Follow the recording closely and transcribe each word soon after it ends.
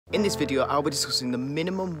In this video, I'll be discussing the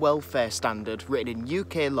minimum welfare standard written in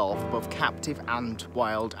UK law for both captive and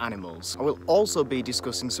wild animals. I will also be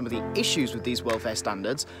discussing some of the issues with these welfare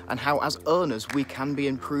standards and how as owners we can be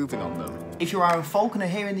improving on them. If you are a falconer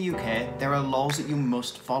here in the UK, there are laws that you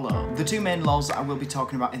must follow. The two main laws that I will be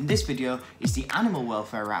talking about in this video is the Animal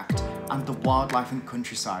Welfare Act and the Wildlife and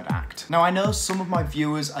Countryside Act. Now I know some of my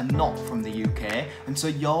viewers are not from the UK, and so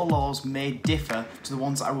your laws may differ to the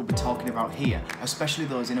ones that I will be talking about here, especially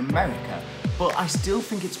those in America, but I still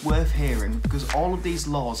think it's worth hearing because all of these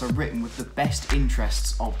laws are written with the best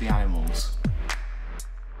interests of the animals.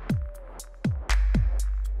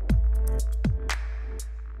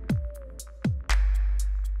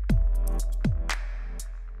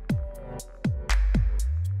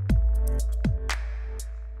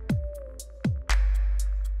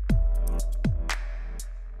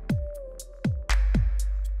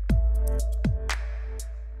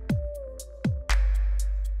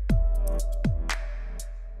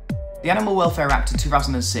 The Animal Welfare Act of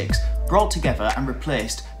 2006 brought together and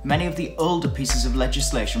replaced many of the older pieces of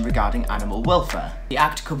legislation regarding animal welfare. The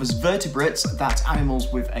Act covers vertebrates, that's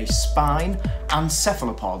animals with a spine, and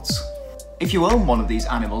cephalopods. If you own one of these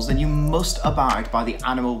animals, then you must abide by the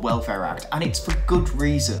Animal Welfare Act, and it's for good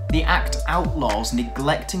reason. The Act outlaws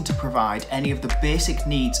neglecting to provide any of the basic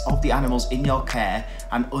needs of the animals in your care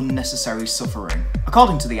and unnecessary suffering.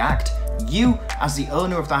 According to the Act, you, as the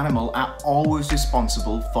owner of the animal, are always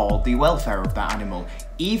responsible for the welfare of that animal.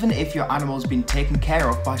 Even if your animal has been taken care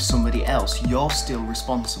of by somebody else, you're still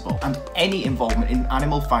responsible. And any involvement in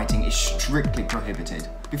animal fighting is strictly prohibited.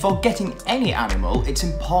 Before getting any animal, it's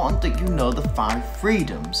important that you know the 5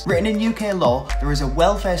 freedoms. Written in UK law, there is a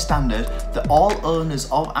welfare standard that all owners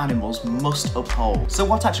of animals must uphold. So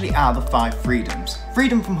what actually are the 5 freedoms?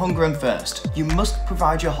 Freedom from hunger and thirst. You must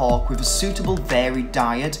provide your hawk with a suitable varied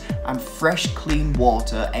diet and fresh clean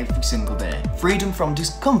water every single day. Freedom from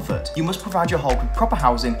discomfort. You must provide your hawk with proper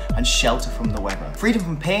housing and shelter from the weather. Freedom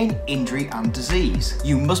from pain, injury and disease.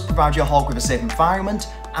 You must provide your hawk with a safe environment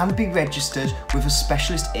and be registered with a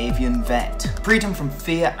specialist avian vet. Freedom from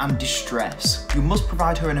fear and distress. You must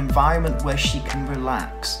provide her an environment where she can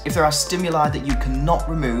relax. If there are stimuli that you cannot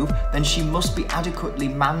remove, then she must be adequately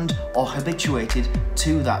manned or habituated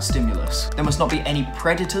to that stimulus. There must not be any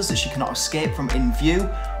predators that she cannot escape from in view,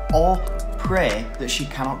 or prey that she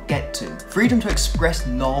cannot get to. Freedom to express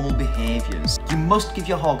normal behaviours. You must give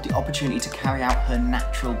your hog the opportunity to carry out her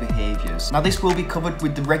natural behaviours. Now this will be covered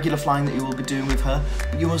with the regular flying that you will be doing with her,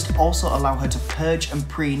 but you must also allow her to purge and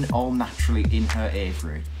preen all naturally in her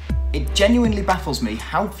aviary. It genuinely baffles me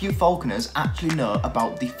how few falconers actually know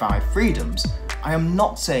about the 5 freedoms. I am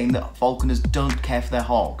not saying that falconers don't care for their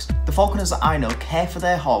hawks. The falconers that I know care for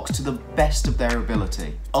their hawks to the best of their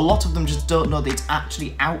ability. A lot of them just don't know that it's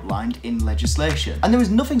actually outlined in legislation. And there is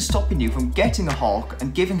nothing stopping you from getting a hawk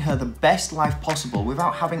and giving her the best life possible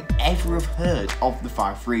without having ever have heard of the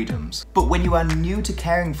 5 freedoms. But when you are new to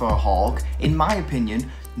caring for a hawk, in my opinion,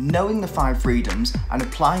 knowing the 5 freedoms and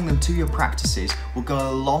applying them to your practices will go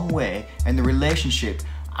a long way in the relationship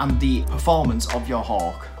and the performance of your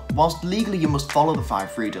hawk. Whilst legally you must follow the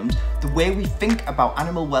 5 freedoms, the way we think about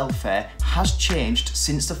animal welfare has changed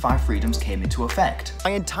since the 5 freedoms came into effect.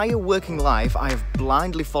 My entire working life I have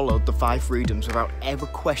blindly followed the 5 freedoms without ever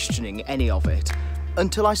questioning any of it,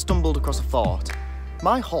 until I stumbled across a thought.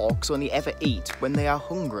 My hawks only ever eat when they are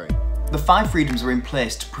hungry. The 5 freedoms are in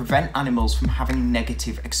place to prevent animals from having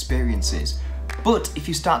negative experiences. But if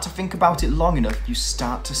you start to think about it long enough, you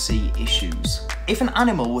start to see issues. If an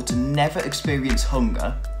animal were to never experience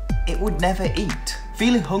hunger, it would never eat.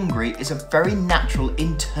 Feeling hungry is a very natural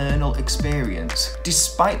internal experience.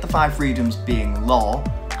 Despite the 5 freedoms being law,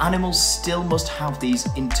 animals still must have these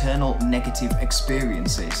internal negative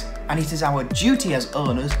experiences. And it is our duty as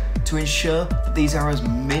owners to ensure that these are as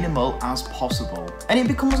minimal as possible. And it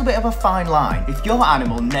becomes a bit of a fine line. If your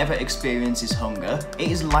animal never experiences hunger,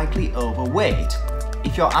 it is likely overweight.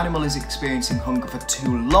 If your animal is experiencing hunger for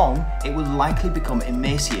too long, it will likely become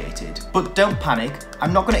emaciated. But don't panic,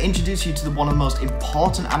 I'm not going to introduce you to one of the most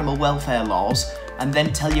important animal welfare laws and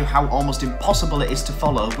then tell you how almost impossible it is to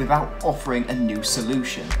follow without offering a new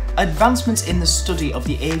solution. Advancements in the study of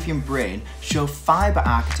the avian brain show fibre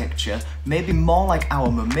architecture may be more like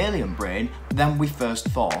our mammalian brain than we first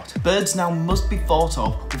thought. Birds now must be thought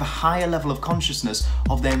of with a higher level of consciousness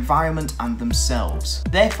of their environment and themselves.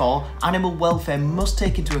 Therefore, animal welfare must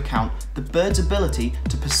take into account the bird's ability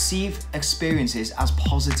to perceive experiences as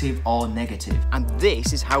positive or negative. And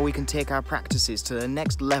this is how we can take our practices to the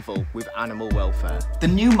next level with animal welfare. welfare. The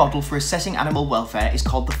new model for assessing animal welfare is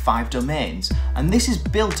called the 5 domains, and this is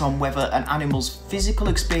built on whether an animal's physical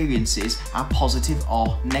experiences are positive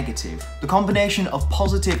or negative. The combination of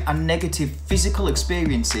positive and negative physical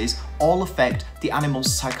experiences all affect the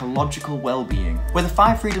animal's psychological well-being. Where the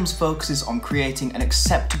 5 freedoms focuses on creating an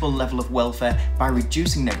acceptable level of welfare by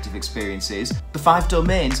reducing negative experiences, the 5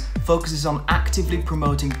 domains focuses on actively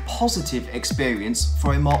promoting positive experience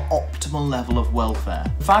for a more optimal level of welfare.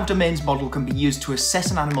 The 5 domains model can be used to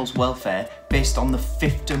assess an animal's welfare based on the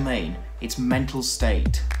 5th domain, its mental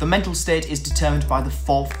state. The mental state is determined by the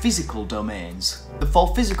 4 physical domains. The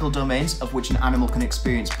 4 physical domains of which an animal can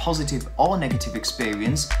experience positive or negative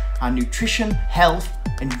experience are nutrition, health,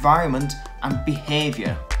 environment, and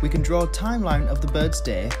behaviour. We can draw a timeline of the bird's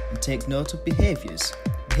day and take note of behaviours.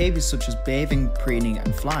 Behaviours such as bathing, preening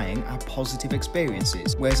and flying are positive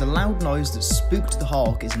experiences, whereas a loud noise that spooked the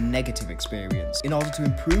hawk is a negative experience. In order to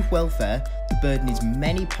improve welfare, the bird needs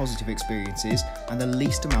many positive experiences and the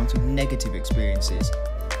least amount of negative experiences.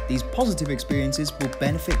 These positive experiences will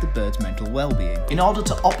benefit the bird's mental well-being. In order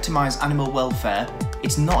to optimise animal welfare,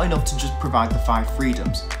 it's not enough to just provide the 5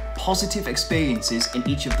 freedoms. Positive experiences in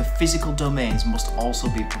each of the physical domains must also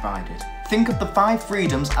be provided. Think of the 5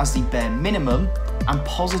 freedoms as the bare minimum and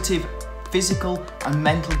positive physical and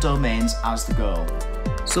mental domains as the goal.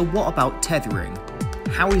 So what about tethering?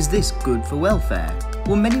 How is this good for welfare?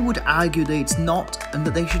 Well, many would argue that it's not and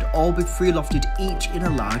that they should all be free-lofted each in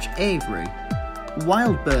a large aviary.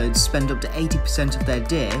 Wild birds spend up to 80% of their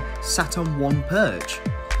day sat on one perch.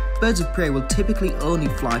 Birds of prey will typically only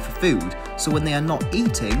fly for food, so when they are not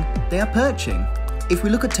eating, they are perching. If we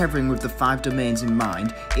look at tethering with the 5 domains in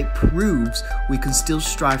mind, it proves we can still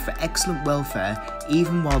strive for excellent welfare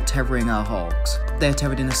even while tethering our hawks. They are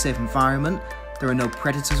tethered in a safe environment, there are no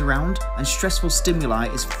predators around, and stressful stimuli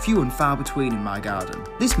is few and far between in my garden.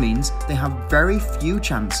 This means they have very few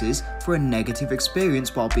chances for a negative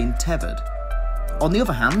experience while being tethered. On the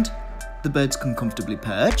other hand, the birds can comfortably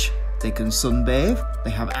perch, they can sunbathe, they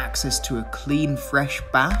have access to a clean, fresh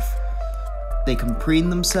bath, they can preen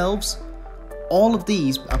themselves. All of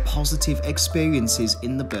these are positive experiences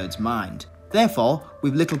in the bird's mind. Therefore,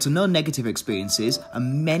 with little to no negative experiences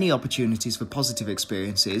and many opportunities for positive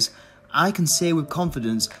experiences, I can say with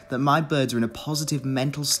confidence that my birds are in a positive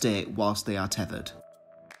mental state whilst they are tethered.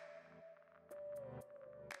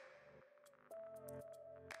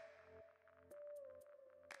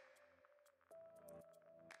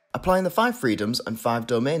 Applying the 5 freedoms and 5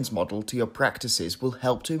 domains model to your practices will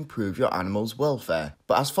help to improve your animal's welfare.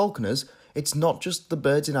 But as falconers, it's not just the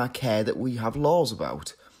birds in our care that we have laws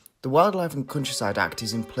about. The Wildlife and Countryside Act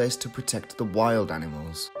is in place to protect the wild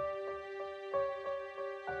animals.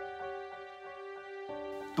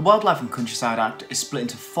 The Wildlife and Countryside Act is split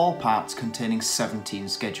into 4 parts containing 17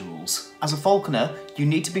 schedules. As a falconer, you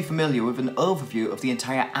need to be familiar with an overview of the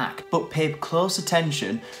entire Act, but pay close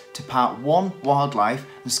attention to Part 1, Wildlife,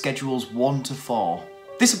 and Schedules 1 to 4.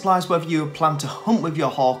 This applies whether you plan to hunt with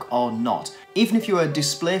your hawk or not. Even if you are a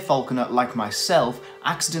display falconer like myself,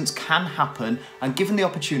 accidents can happen, and given the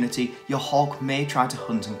opportunity, your hawk may try to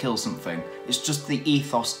hunt and kill something. It's just the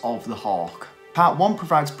ethos of the hawk. Part 1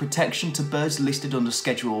 provides protection to birds listed under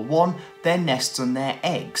Schedule 1, their nests and their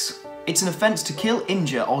eggs. It's an offence to kill,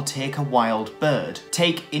 injure or take a wild bird,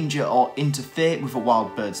 take, injure or interfere with a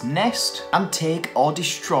wild bird's nest, and take or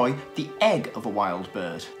destroy the egg of a wild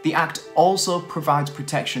bird. The Act also provides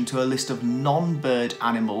protection to a list of non-bird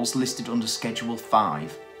animals listed under Schedule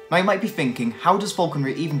 5. Now you might be thinking, how does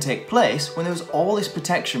falconry even take place when there is all this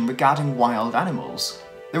protection regarding wild animals?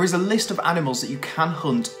 There is a list of animals that you can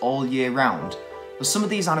hunt all year round, but some of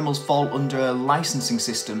these animals fall under a licensing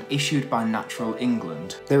system issued by Natural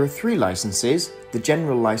England. There are 3 licenses: the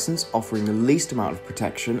general licence offering the least amount of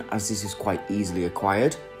protection as this is quite easily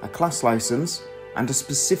acquired, a class licence, and a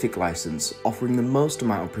specific licence offering the most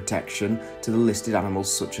amount of protection to the listed animals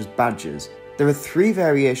such as badgers. There are 3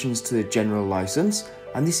 variations to the general licence,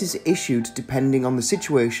 and this is issued depending on the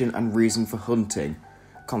situation and reason for hunting,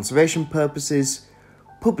 conservation purposes,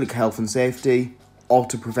 public health and safety, or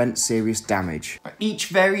to prevent serious damage. Each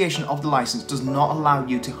variation of the licence does not allow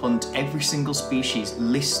you to hunt every single species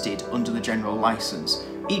listed under the general licence.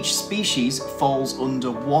 Each species falls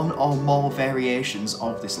under one or more variations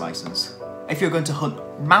of this licence. If you're going to hunt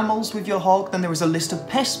mammals with your hawk, then there is a list of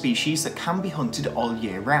pest species that can be hunted all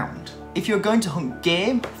year round. If you're going to hunt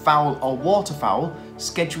game, fowl or waterfowl,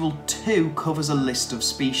 Schedule 2 covers a list of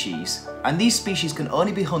species. And these species can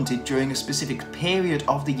only be hunted during a specific period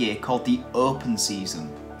of the year called the open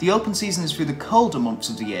season. The open season is through the colder months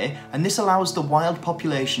of the year, and this allows the wild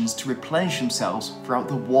populations to replenish themselves throughout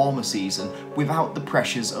the warmer season without the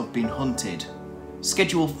pressures of being hunted.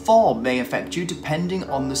 Schedule 4 may affect you depending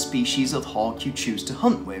on the species of hawk you choose to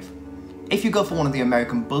hunt with. If you go for one of the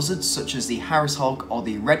American buzzards, such as the Harris hawk or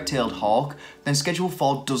the red-tailed hawk, then Schedule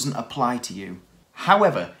 4 doesn't apply to you.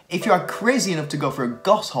 However, if you are crazy enough to go for a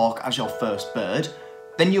goshawk as your first bird,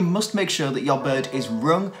 then you must make sure that your bird is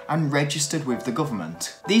rung and registered with the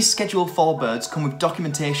government. These Schedule 4 birds come with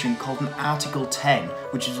documentation called an Article 10,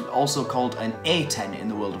 which is also called an A10 in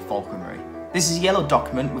the world of falconry. This is a yellow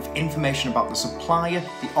document with information about the supplier,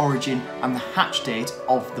 the origin and the hatch date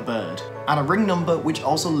of the bird, and a ring number which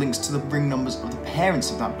also links to the ring numbers of the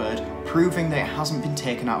parents of that bird, proving that it hasn't been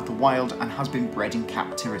taken out of the wild and has been bred in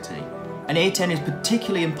captivity. An A10 is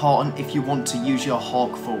particularly important if you want to use your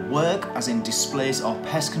hawk for work, as in displays or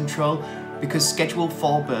pest control, because Schedule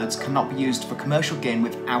 4 birds cannot be used for commercial gain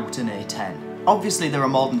without an A10. Obviously there are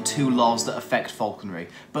more than 2 laws that affect falconry,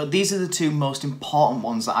 but these are the 2 most important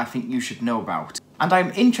ones that I think you should know about. And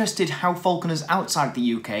I'm interested how falconers outside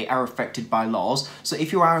the UK are affected by laws, so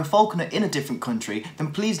if you are a falconer in a different country,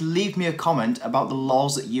 then please leave me a comment about the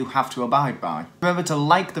laws that you have to abide by. Remember to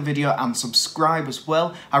like the video and subscribe as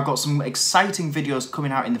well. I've got some exciting videos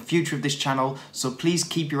coming out in the future of this channel, so please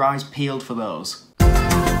keep your eyes peeled for those.